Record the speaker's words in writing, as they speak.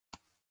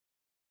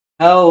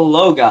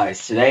Hello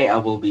guys, today I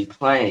will be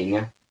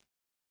playing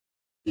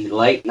the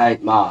Late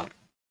Night Mob,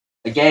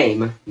 a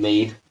game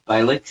made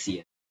by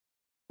Lixian,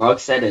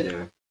 Rogue's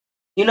editor.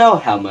 You know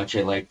how much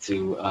I like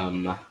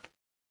to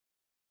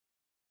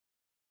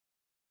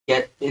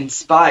get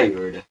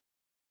inspired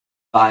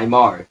by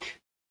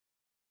Mark.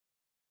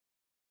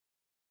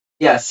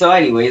 Yeah, so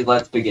anyways,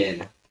 let's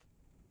begin.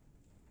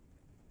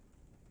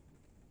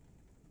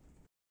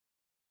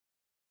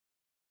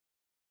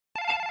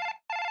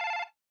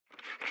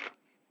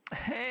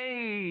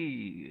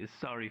 Hey,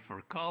 sorry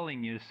for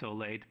calling you so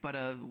late, but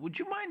would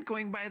you mind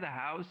going by the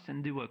house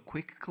and do a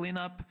quick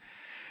cleanup?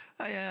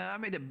 I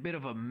made a bit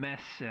of a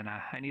mess and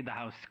I need the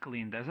house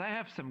cleaned as I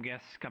have some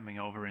guests coming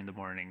over in the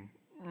morning.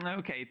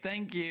 Okay,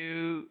 thank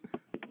you.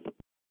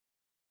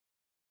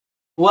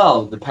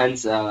 Well,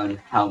 depends on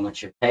how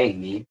much you're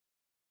paying me.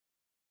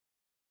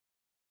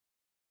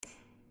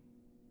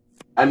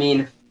 I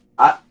mean,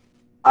 I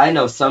I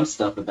know some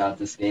stuff about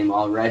this game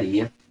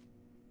already.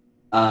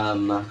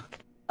 Um,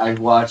 I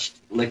watched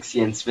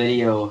Lixian's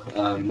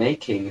video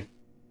making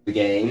the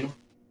game,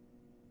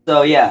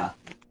 so yeah,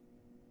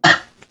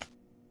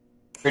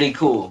 pretty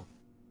cool.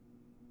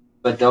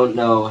 But don't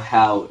know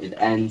how it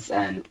ends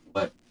and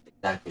what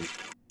exactly.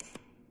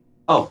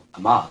 Oh,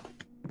 a mob.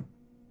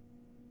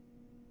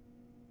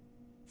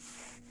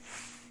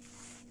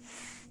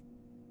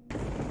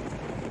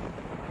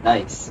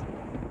 Nice.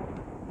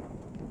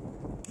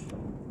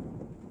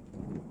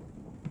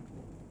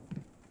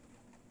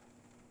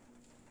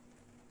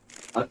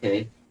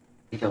 Okay.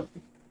 Pick up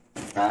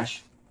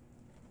trash.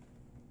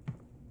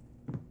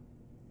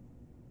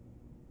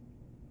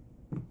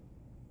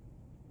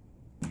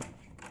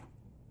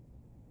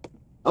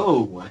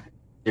 Oh,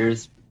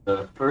 there's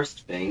the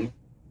first thing.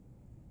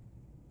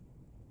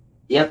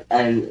 Yep,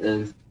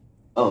 and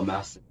oh,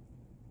 mouse.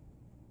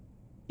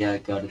 Yeah, I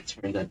gotta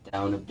turn that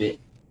down a bit,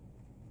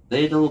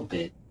 little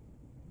bit.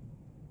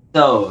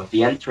 So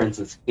the entrance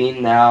is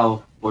clean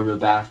now for the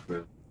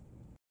bathroom.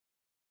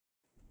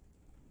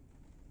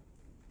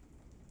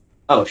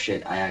 Oh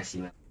shit, I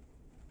accidentally.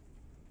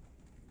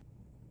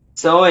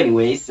 So,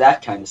 anyways,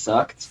 that kind of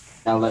sucked.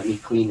 Now let me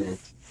clean it.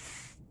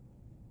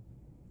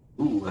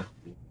 Ooh,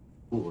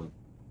 ooh.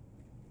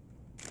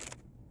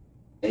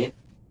 Okay,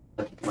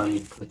 let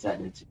me put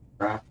that into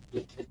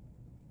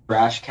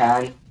trash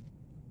can.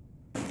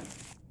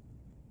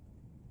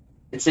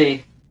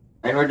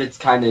 I heard it's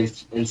kind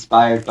of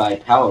inspired by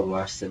Power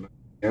Wash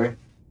Simulator.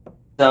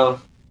 So,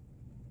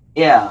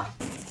 yeah.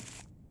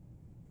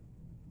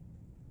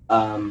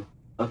 Um,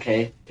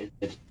 okay, is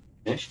it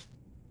finished?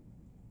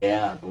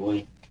 Yeah,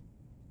 boy.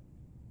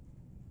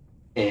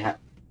 Okay,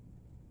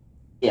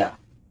 yeah,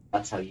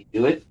 that's how you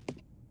do it.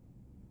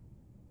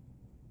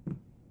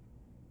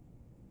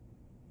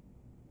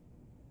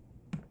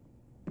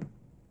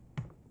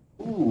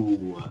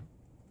 Ooh,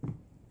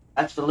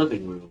 that's the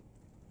living room.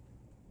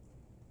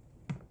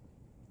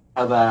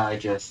 How about I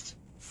just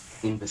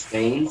clean the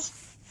stains?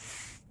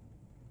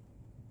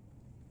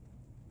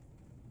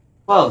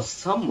 Well,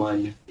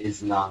 someone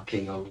is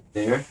knocking over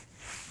there.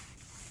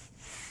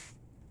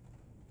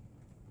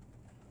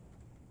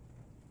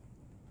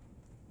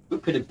 Who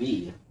could it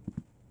be?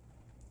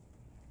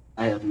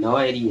 I have no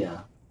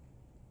idea.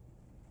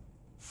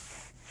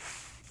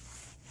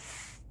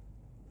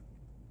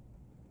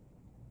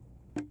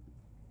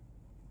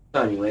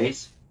 So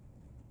anyways,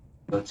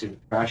 go to the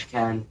trash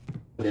can,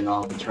 put in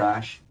all the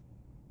trash.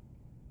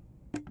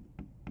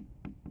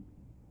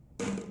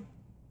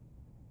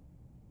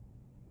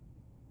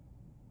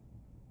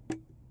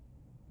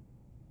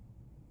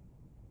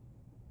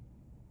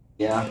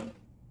 Yeah.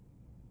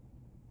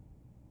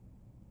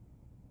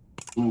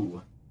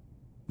 Ooh.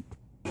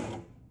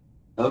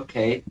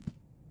 Okay.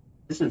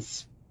 This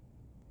is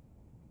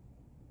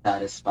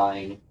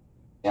satisfying,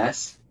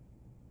 yes.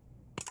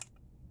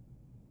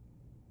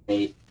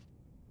 Hey.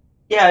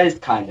 Yeah, it is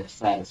kind of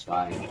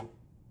satisfying.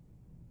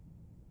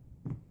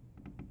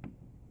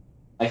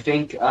 I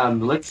think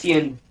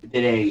Lixian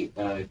did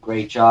a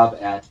great job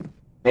at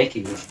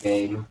making this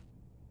game.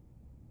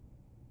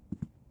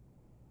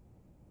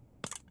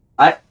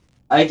 I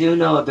I do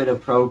know a bit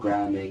of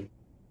programming.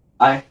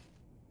 I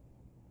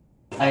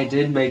I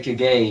did make a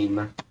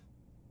game,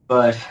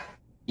 but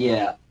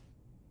yeah,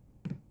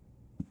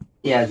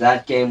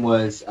 that game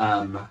was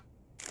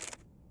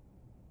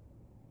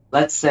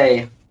let's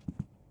say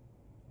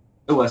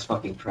it was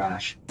fucking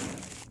trash.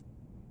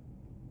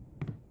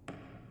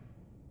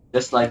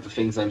 Just like the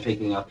things I'm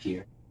picking up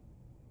here.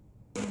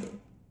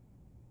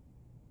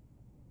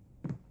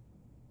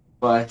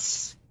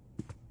 But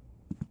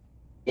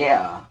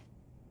yeah.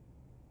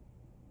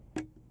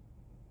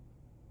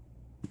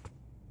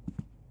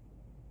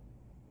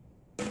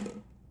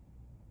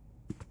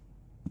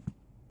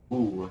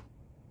 Ooh.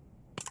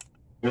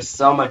 There's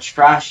so much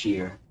trash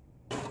here.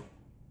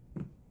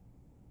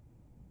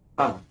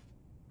 Huh.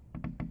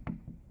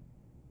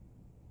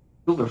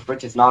 Who the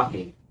frick is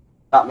knocking?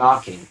 Stop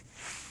knocking.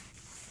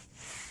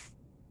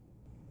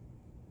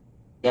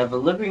 Yeah, the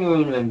living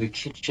room and the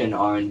kitchen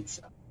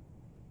aren't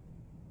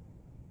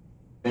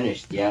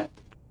finished yet.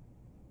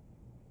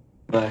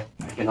 but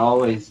I can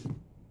always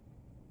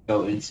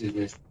go into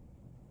this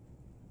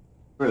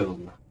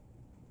room.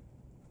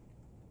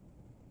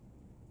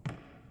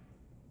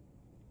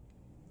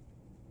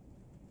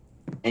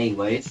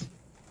 Anyways,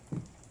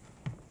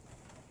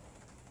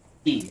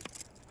 key.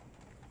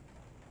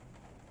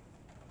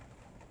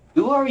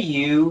 Who are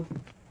you?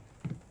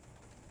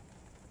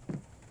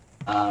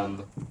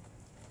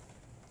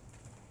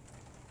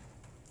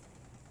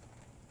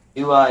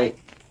 Do I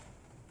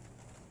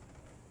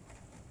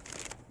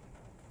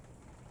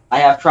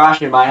have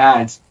trash in my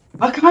hands.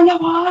 I kinda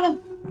wanna.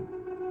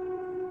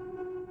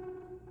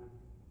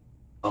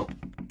 Oh,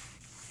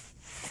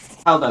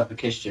 how about the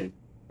kitchen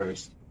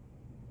first?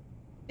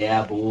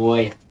 Yeah,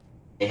 boy.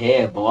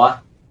 Yeah, boy.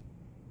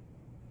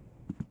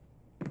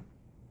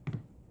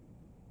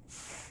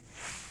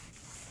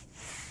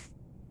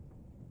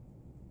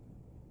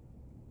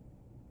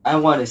 I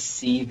want to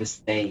see the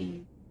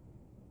stain.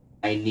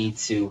 I need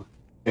to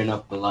turn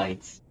up the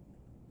lights.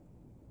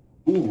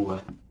 Ooh,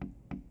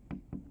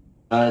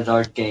 not a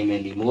dark game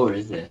anymore,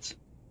 is it?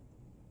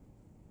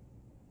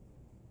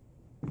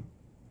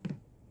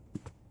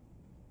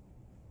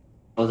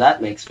 Well,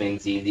 that makes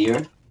things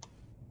easier.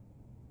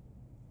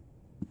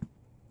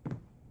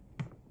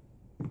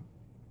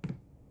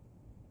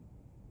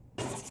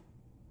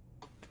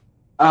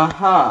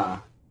 Uh-huh.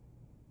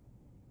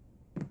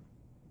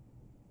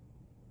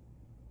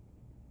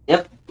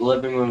 Yep, the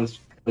living room's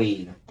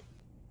clean.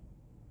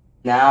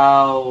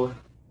 Now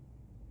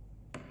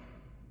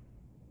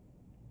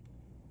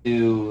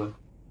to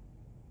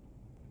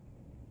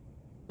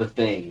the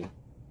thing.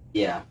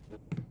 Yeah,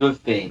 the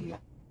thing.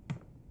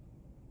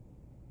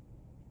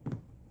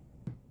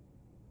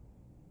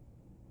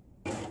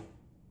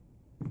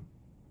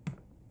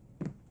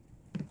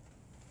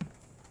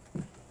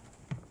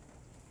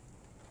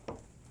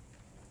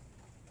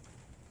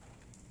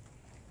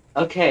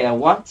 Okay, I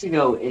want to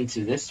go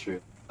into this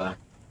room, but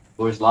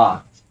the door's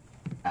locked.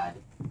 Bad.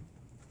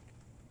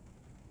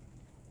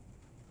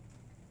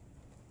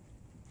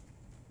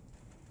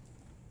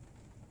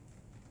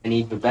 I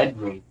need the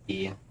bedroom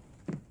key.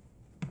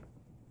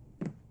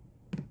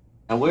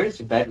 Now, where's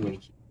the bedroom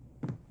key?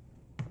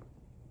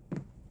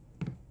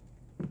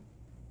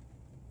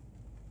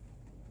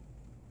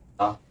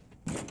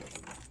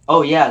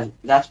 Oh, yeah,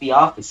 that's the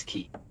office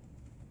key.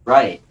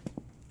 Right.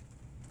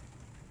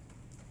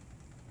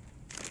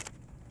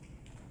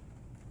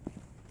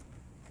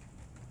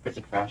 Where's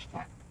the trash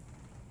can?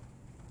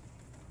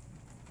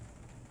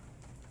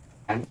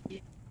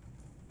 Empty.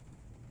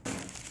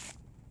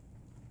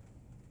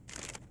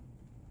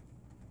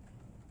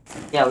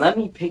 Yeah, let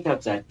me pick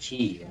up that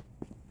key.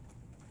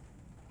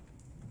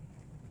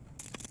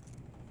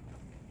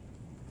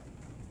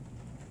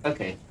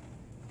 Okay.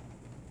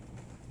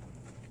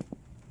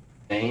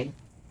 Bane.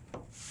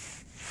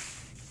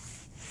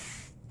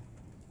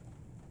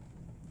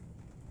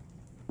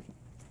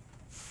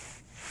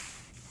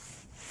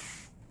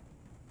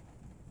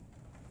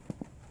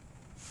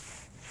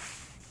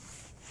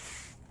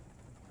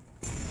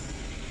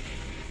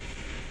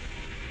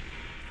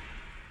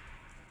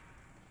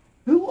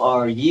 Who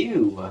are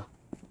you?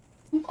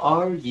 Who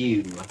are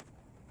you?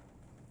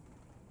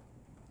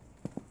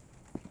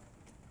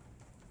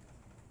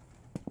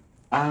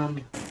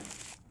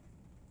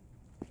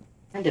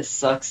 Kinda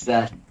sucks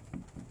that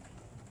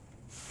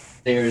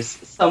there's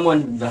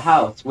someone in the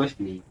house with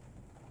me.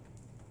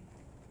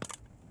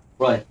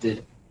 What,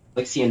 did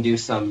Lixian do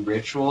some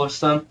ritual or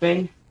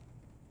something?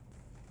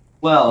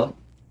 Well,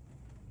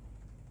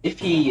 if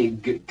he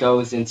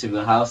goes into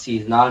the house,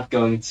 he's not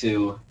going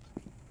to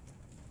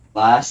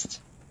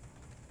last,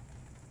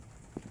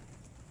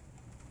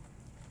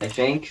 I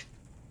think.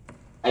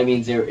 I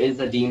mean, there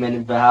is a demon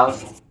in the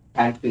house.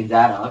 Can't clean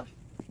that up.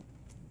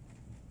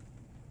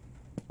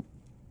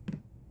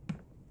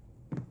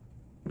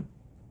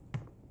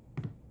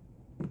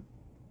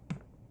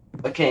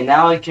 Okay,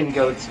 now I can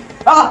go to...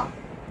 Ah!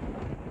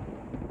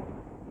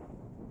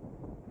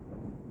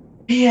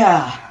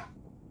 Yeah.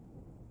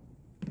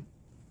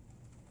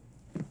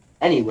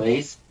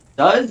 Anyways,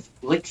 does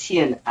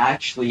Lixian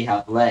actually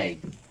have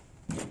legs?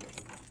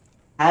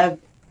 Have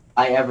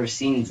I ever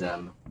seen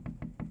them?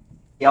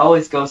 He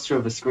always goes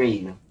through the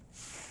screen.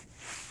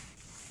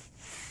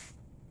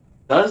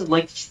 Does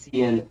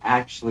Lixian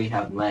actually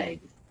have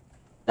legs?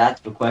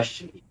 That's the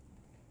question.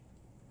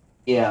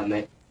 Yeah,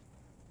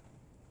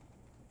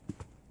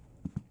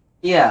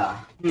 yeah,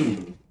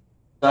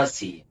 does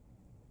he?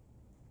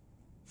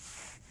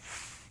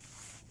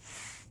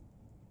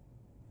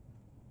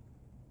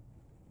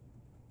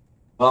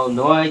 Well,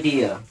 no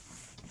idea.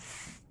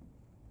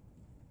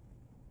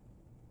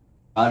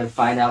 Gotta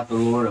find out the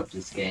lore of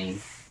this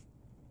game.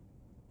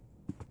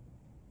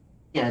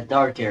 Yeah,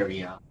 dark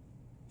area.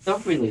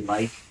 Don't really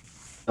like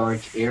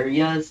dark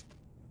areas.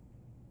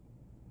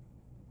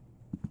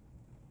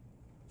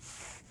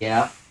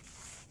 Yeah.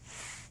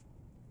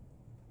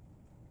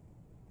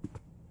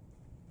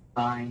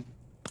 Fine.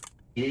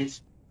 It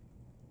is.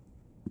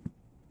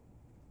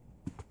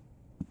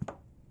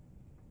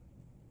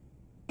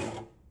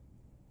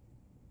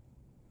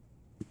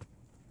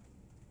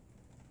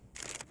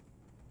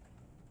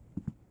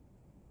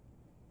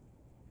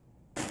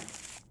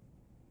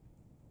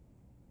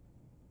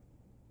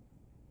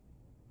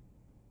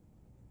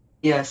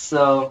 Yeah,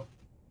 so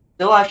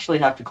still actually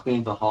have to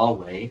clean the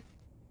hallway.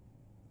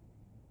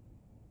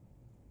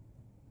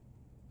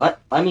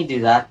 Let me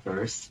do that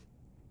first.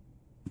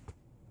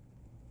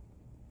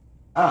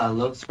 Ah, a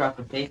little scrap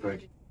of paper.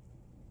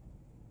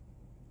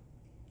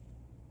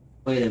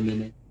 Wait a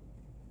minute.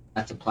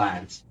 That's a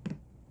plant.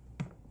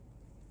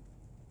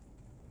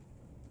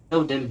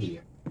 So dim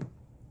here.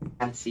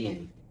 Can't see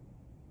anything.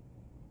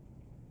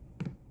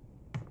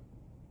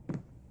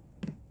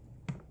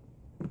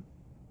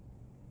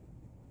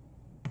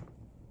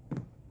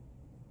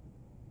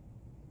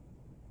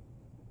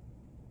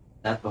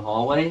 That the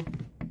hallway?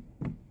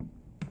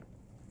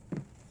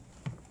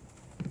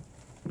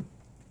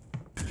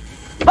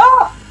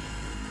 Ah!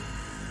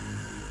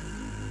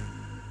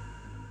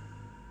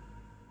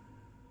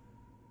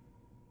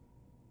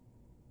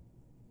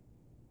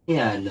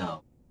 Yeah,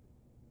 no.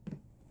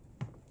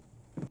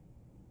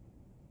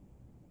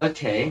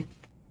 Okay.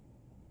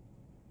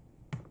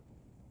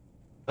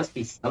 Must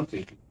be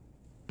something.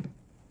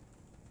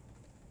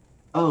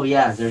 Oh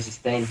yeah, there's a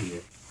stain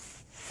here.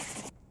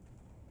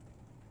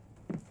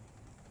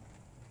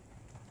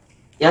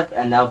 Yep,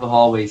 and now the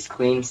hallway's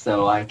clean,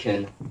 so I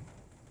can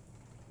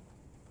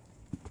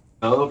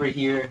go over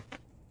here,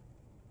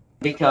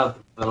 pick up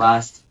the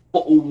last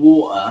bottle of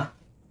water,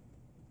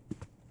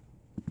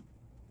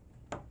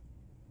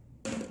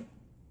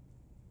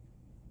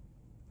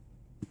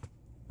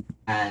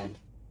 and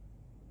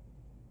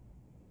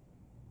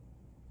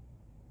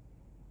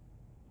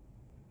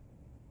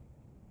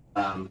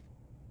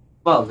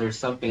well, there's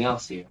something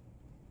else here.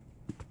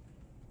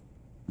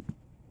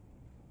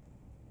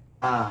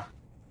 Ah,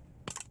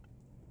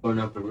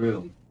 corner of the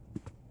room.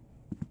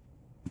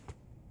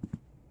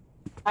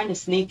 Kinda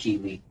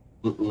sneaky,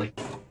 like.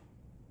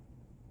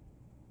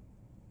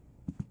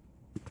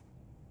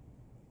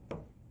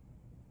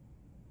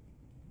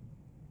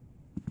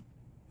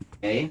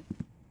 Okay.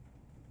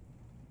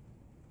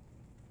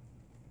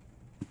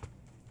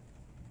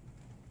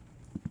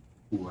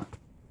 Ooh.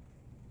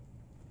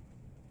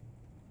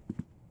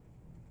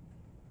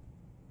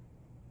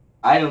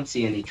 I don't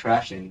see any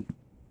trashing.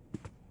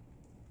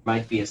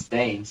 Might be a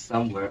stain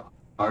somewhere on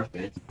the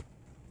carpet.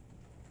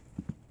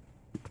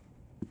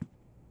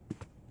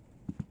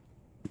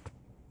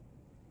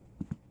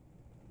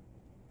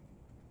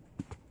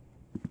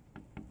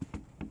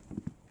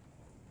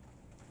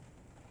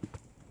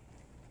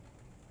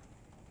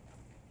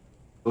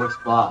 Door's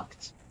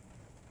blocked.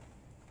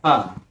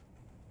 Huh.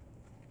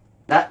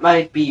 That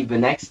might be the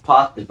next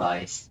pot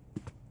device.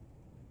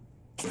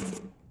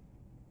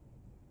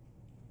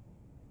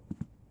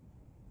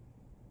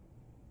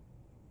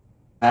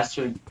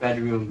 Master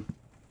bedroom.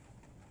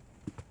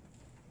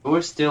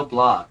 Door's still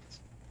blocked.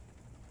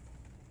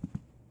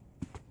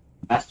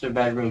 Master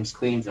bedroom's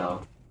clean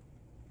though.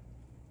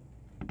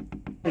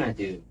 What can I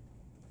do?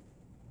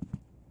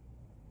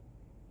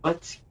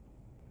 What?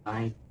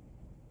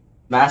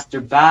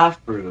 Master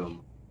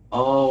bathroom.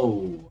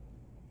 Oh.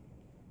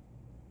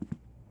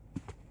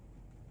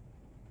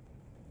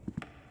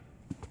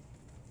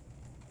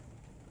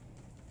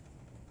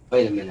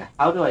 Wait a minute.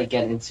 How do I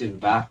get into the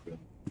bathroom?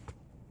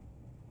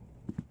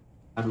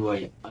 How do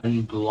I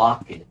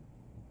unblock it?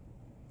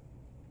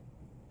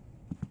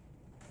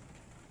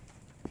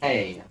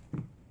 Hey.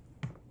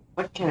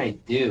 What can I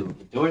do?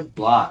 The door's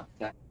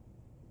blocked.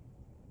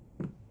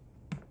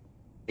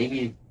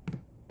 Maybe.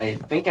 I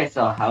think I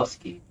saw a house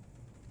key.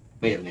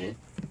 Wait a minute.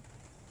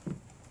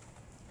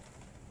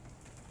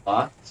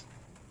 Locked?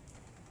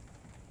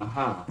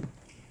 Uh-huh.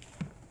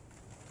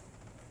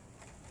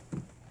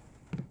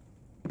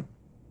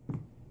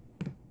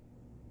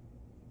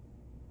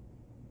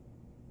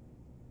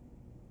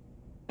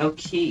 No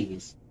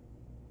keys.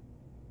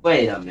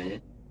 Wait a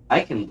minute. I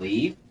can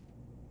leave?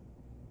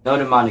 No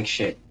demonic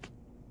shit.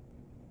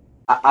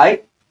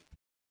 I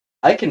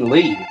can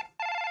leave.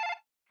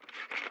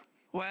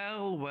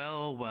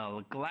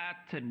 Well, glad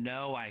to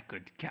know I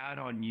could count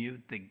on you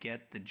to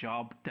get the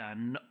job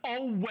done.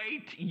 Oh,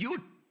 wait, you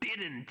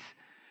didn't!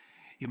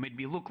 You made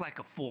me look like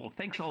a fool.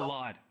 Thanks a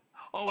lot.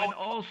 Oh, and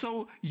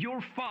also,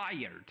 you're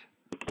fired.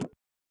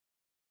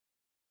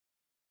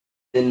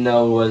 Didn't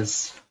know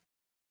was.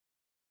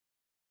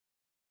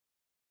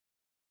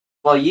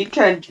 Well, you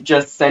can't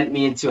just send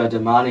me into a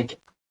demonic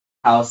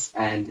house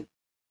and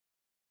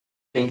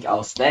think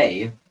I'll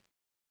stay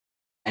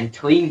and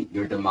clean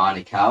your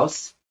demonic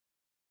house.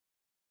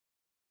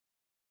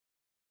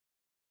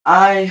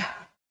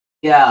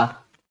 Yeah.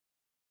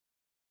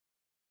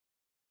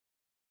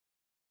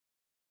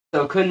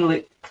 So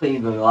couldn't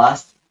clean the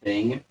last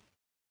thing,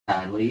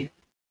 sadly.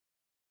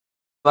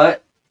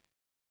 But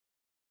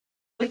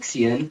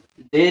Lixian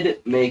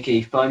did make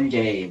a fun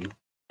game,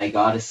 I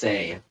gotta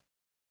say.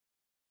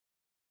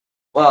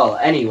 Well,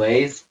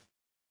 anyways,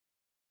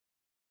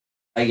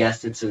 I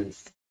guess it's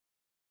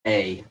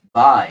a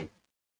bye.